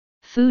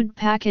Food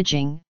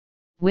packaging,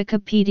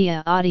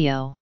 Wikipedia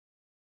audio.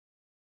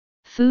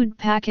 Food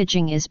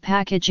packaging is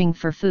packaging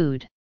for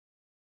food.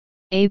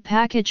 A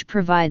package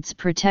provides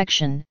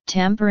protection,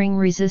 tampering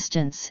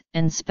resistance,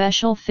 and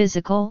special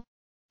physical,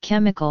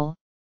 chemical,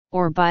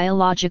 or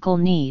biological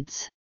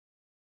needs.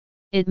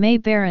 It may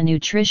bear a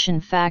nutrition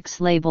facts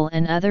label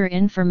and other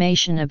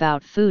information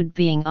about food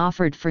being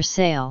offered for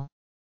sale.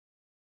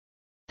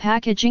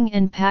 Packaging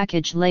and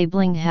package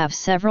labeling have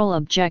several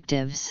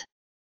objectives.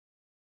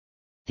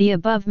 The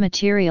above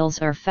materials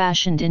are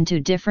fashioned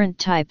into different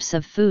types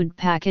of food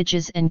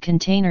packages and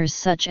containers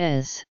such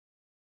as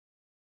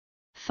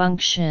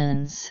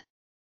functions.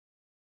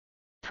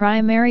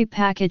 Primary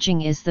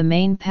packaging is the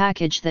main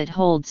package that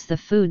holds the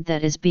food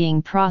that is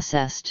being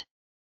processed.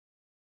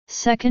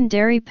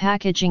 Secondary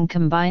packaging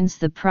combines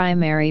the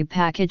primary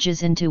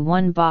packages into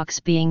one box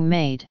being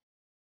made.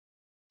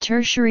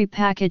 Tertiary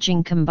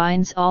packaging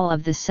combines all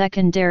of the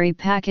secondary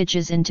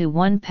packages into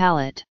one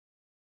pallet.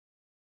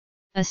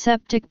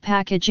 Aseptic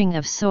packaging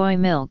of soy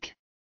milk.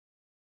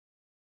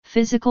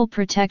 Physical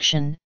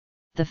protection.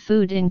 The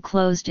food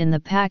enclosed in the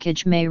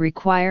package may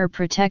require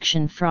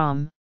protection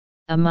from,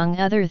 among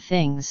other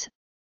things,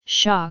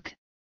 shock,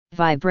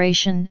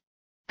 vibration,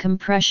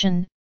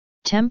 compression,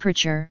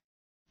 temperature,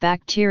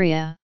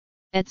 bacteria,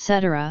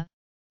 etc.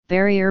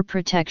 Barrier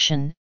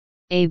protection,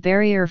 a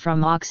barrier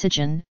from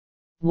oxygen,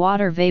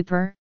 water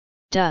vapor,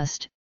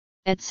 dust,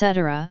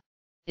 etc.,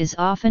 is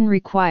often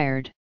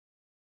required.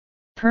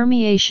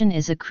 Permeation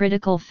is a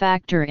critical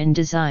factor in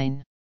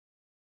design.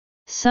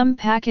 Some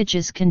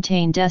packages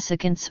contain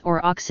desiccants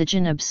or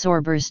oxygen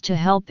absorbers to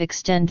help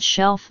extend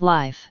shelf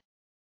life.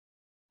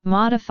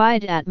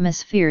 Modified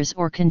atmospheres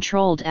or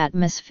controlled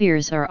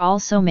atmospheres are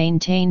also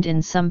maintained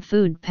in some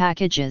food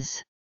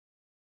packages.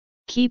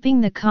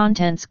 Keeping the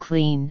contents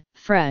clean,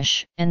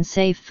 fresh, and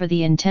safe for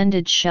the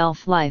intended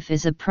shelf life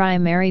is a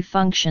primary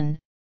function.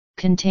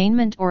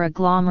 Containment or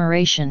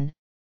agglomeration.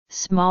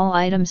 Small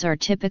items are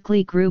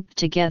typically grouped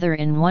together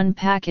in one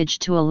package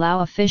to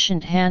allow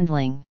efficient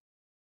handling.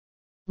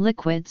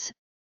 Liquids,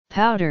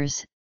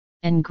 powders,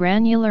 and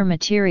granular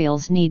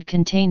materials need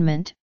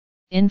containment.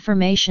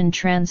 Information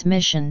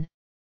transmission.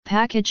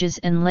 Packages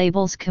and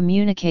labels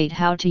communicate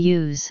how to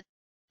use,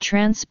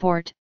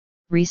 transport,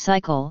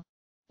 recycle,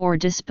 or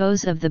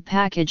dispose of the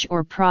package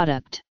or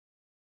product.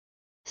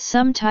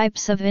 Some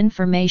types of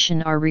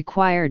information are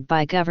required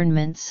by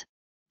governments.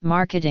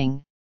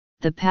 Marketing.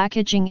 The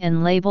packaging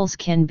and labels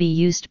can be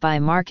used by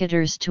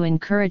marketers to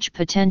encourage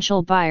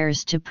potential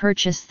buyers to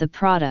purchase the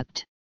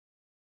product.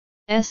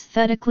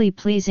 Aesthetically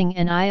pleasing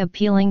and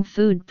eye-appealing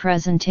food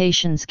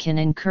presentations can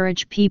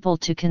encourage people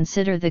to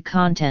consider the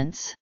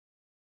contents.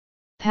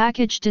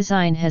 Package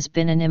design has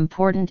been an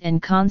important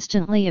and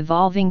constantly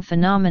evolving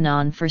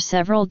phenomenon for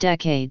several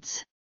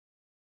decades.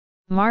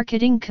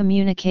 Marketing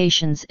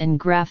communications and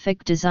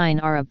graphic design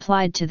are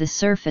applied to the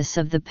surface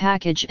of the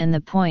package and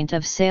the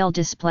point-of-sale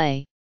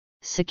display.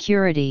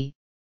 Security.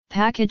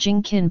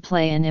 Packaging can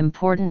play an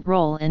important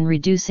role in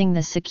reducing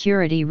the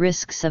security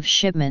risks of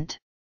shipment.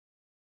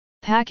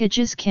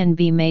 Packages can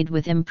be made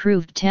with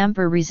improved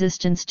tamper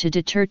resistance to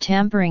deter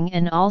tampering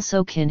and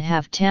also can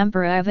have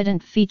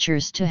tamper-evident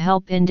features to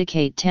help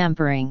indicate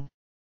tampering.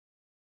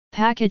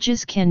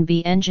 Packages can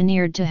be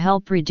engineered to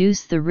help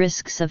reduce the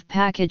risks of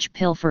package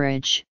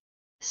pilferage.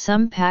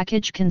 Some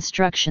package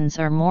constructions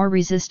are more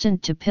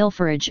resistant to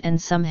pilferage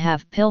and some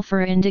have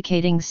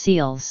pilfer-indicating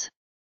seals.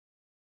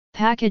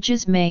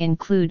 Packages may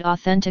include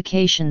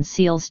authentication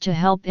seals to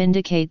help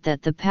indicate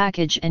that the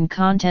package and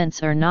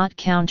contents are not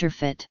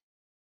counterfeit.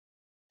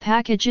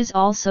 Packages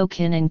also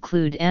can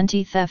include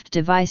anti-theft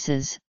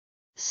devices,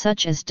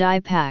 such as die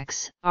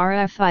packs,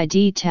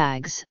 RFID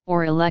tags,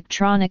 or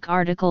electronic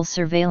article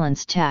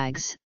surveillance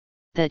tags,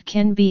 that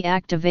can be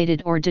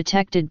activated or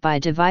detected by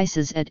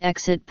devices at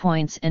exit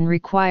points and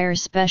require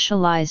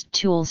specialized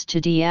tools to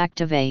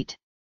deactivate.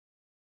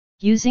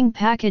 Using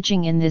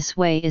packaging in this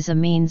way is a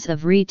means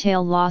of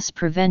retail loss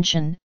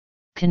prevention.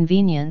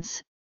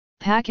 Convenience.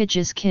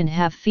 Packages can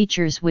have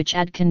features which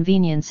add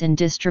convenience in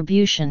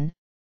distribution,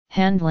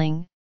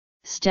 handling,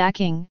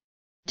 stacking,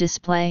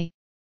 display,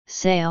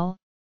 sale,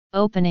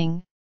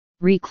 opening,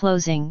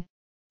 reclosing,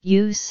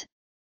 use,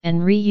 and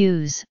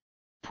reuse.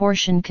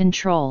 Portion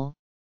control.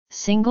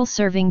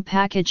 Single-serving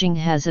packaging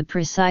has a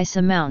precise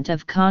amount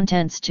of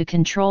contents to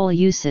control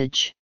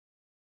usage.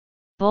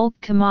 Bulk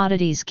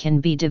commodities can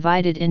be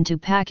divided into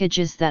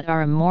packages that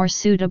are a more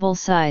suitable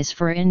size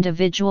for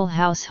individual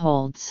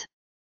households.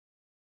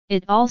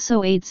 It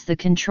also aids the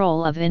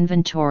control of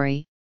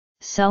inventory,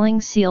 selling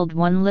sealed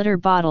 1-liter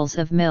bottles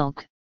of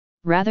milk,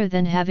 rather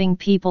than having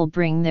people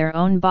bring their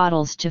own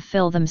bottles to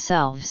fill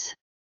themselves.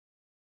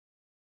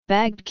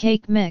 Bagged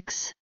cake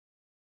mix.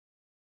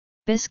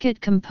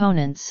 Biscuit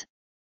components,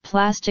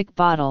 plastic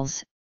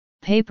bottles,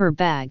 paper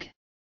bag.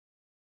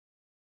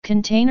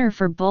 Container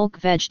for bulk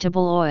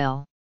vegetable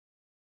oil.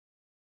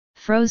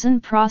 Frozen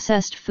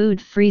processed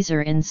food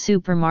freezer in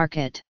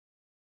supermarket.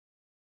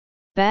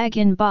 Bag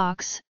in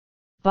box,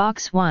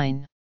 box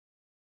wine.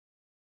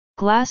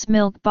 Glass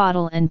milk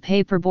bottle and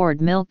paperboard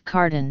milk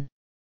carton.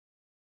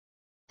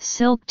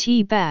 Silk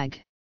tea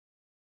bag.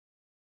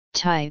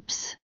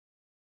 Types: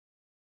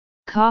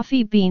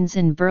 coffee beans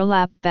in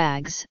burlap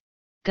bags,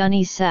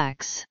 gunny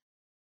sacks.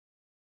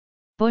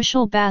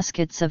 Bushel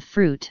baskets of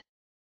fruit.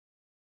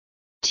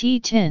 Tea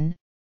tin,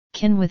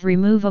 can with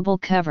removable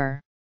cover.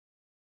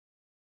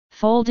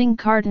 Folding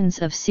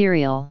cartons of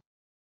cereal.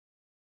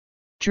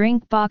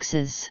 Drink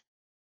boxes.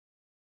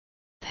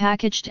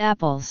 Packaged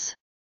apples.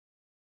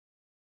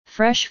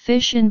 Fresh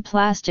fish in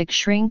plastic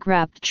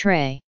shrink-wrapped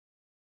tray.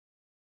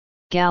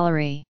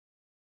 Gallery.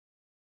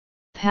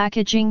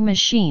 Packaging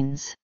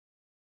machines.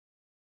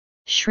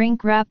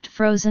 Shrink-wrapped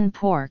frozen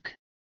pork.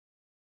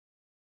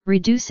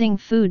 Reducing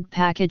food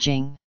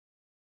packaging.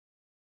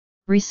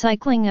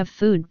 Recycling of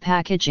food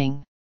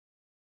packaging.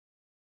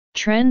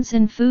 Trends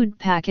in food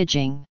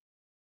packaging.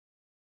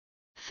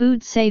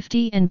 Food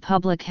safety and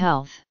public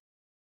health.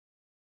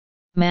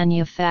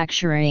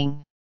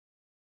 Manufacturing.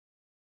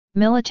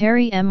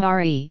 Military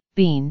MRE,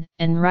 bean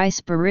and rice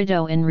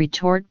burrito in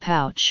retort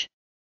pouch.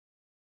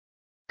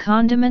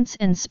 Condiments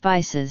and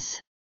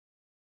spices.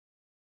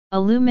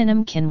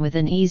 Aluminum can with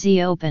an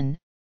easy open,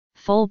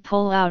 full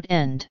pull-out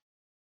end.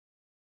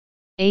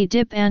 A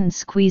dip and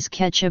squeeze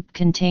ketchup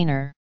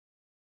container.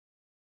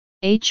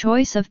 A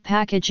choice of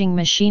packaging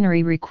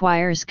machinery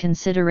requires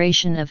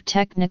consideration of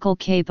technical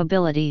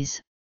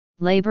capabilities,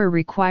 labor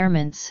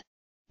requirements,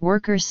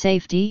 worker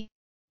safety,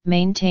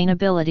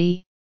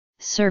 maintainability,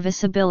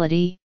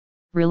 serviceability,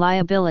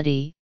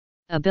 reliability,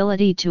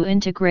 ability to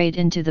integrate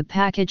into the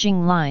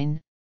packaging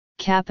line,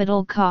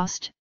 capital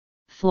cost,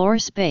 floor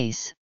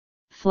space,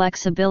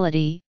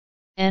 flexibility,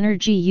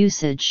 energy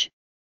usage,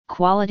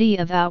 quality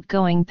of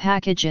outgoing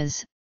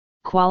packages,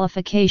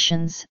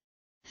 qualifications,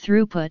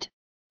 throughput,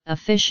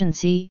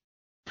 efficiency,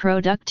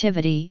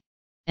 productivity,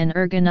 and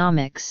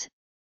ergonomics,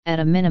 at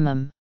a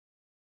minimum.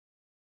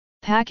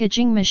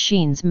 Packaging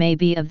machines may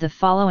be of the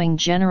following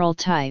general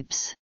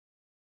types.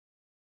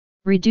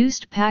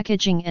 Reduced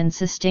packaging and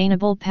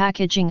sustainable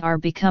packaging are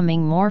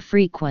becoming more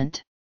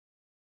frequent.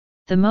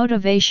 The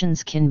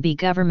motivations can be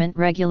government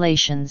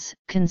regulations,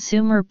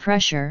 consumer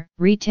pressure,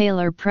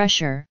 retailer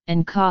pressure,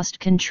 and cost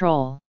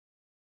control.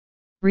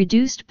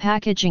 Reduced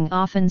packaging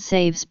often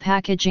saves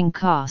packaging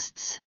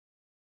costs.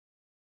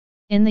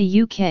 In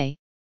the UK,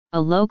 a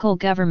local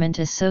government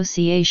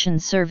association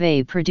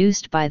survey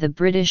produced by the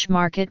British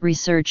Market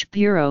Research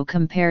Bureau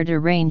compared a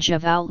range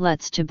of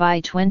outlets to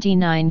buy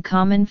 29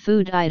 common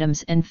food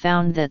items and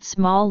found that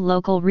small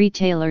local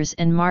retailers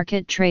and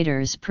market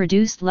traders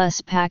produced less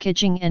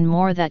packaging and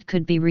more that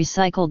could be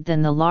recycled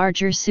than the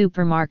larger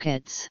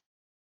supermarkets.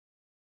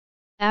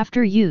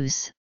 After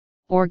use,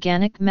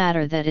 organic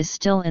matter that is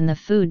still in the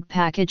food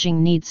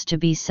packaging needs to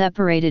be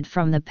separated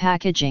from the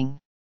packaging.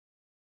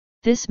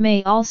 This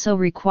may also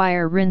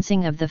require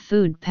rinsing of the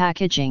food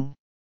packaging.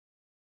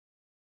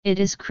 It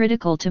is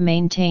critical to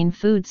maintain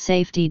food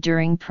safety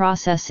during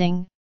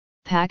processing,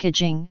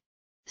 packaging,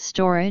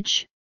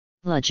 storage,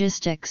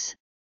 logistics,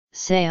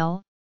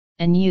 sale,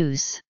 and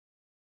use.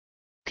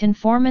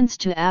 Conformance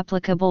to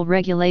applicable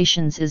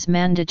regulations is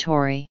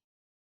mandatory.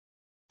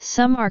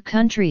 Some are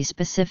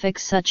country-specific,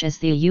 such as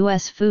the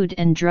U.S. Food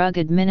and Drug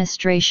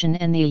Administration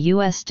and the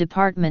U.S.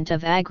 Department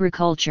of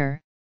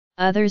Agriculture.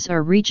 Others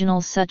are regional,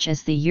 such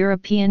as the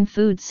European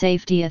Food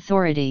Safety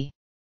Authority.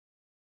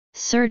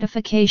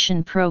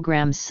 Certification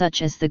programs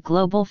such as the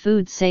Global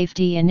Food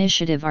Safety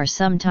Initiative are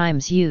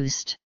sometimes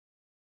used.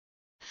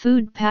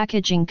 Food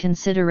packaging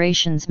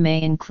considerations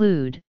may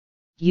include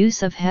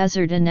use of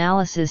hazard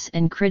analysis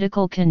and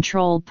critical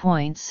control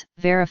points,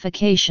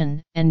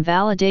 verification and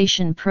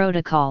validation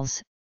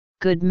protocols,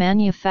 good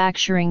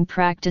manufacturing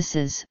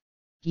practices,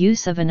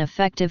 use of an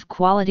effective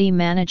quality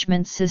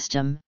management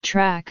system,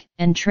 track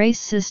and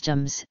trace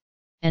systems,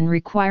 and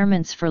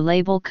requirements for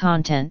label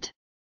content.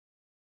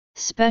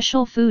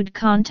 Special food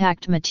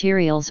contact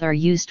materials are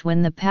used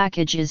when the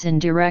package is in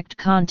direct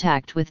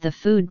contact with the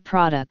food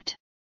product.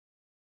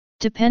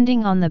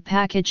 Depending on the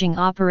packaging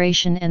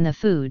operation and the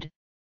food,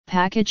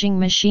 packaging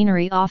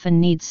machinery often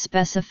needs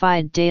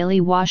specified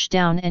daily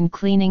washdown and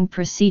cleaning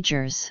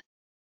procedures.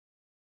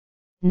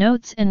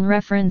 Notes and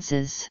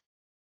references.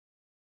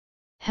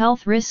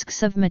 Health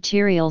risks of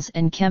materials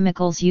and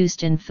chemicals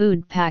used in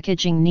food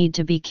packaging need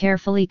to be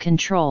carefully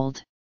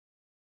controlled.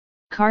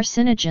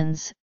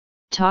 Carcinogens,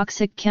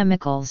 toxic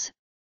chemicals,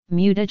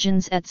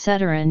 mutagens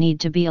etc. need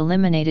to be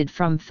eliminated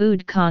from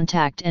food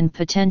contact and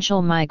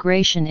potential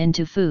migration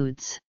into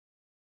foods.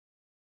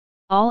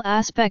 All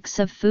aspects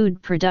of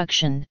food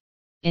production,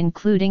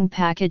 including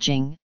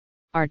packaging,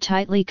 are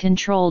tightly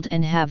controlled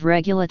and have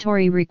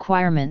regulatory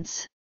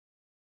requirements.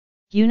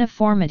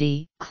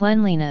 Uniformity,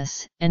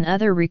 cleanliness, and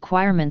other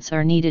requirements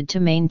are needed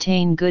to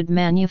maintain good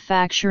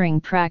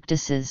manufacturing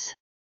practices.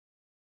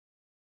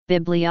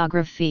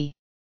 Bibliography.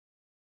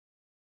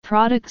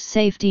 Product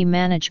safety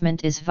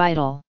management is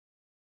vital.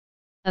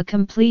 A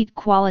complete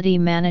quality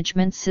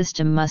management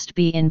system must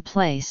be in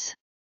place.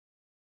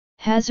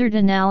 Hazard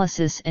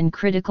analysis and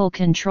critical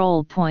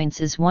control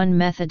points is one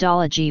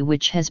methodology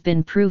which has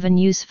been proven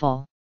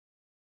useful.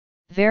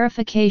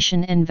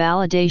 Verification and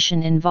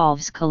validation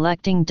involves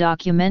collecting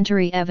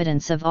documentary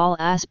evidence of all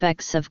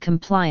aspects of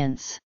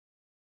compliance.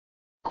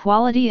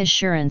 Quality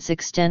assurance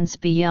extends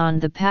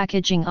beyond the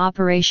packaging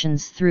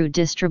operations through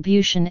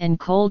distribution and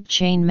cold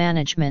chain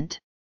management.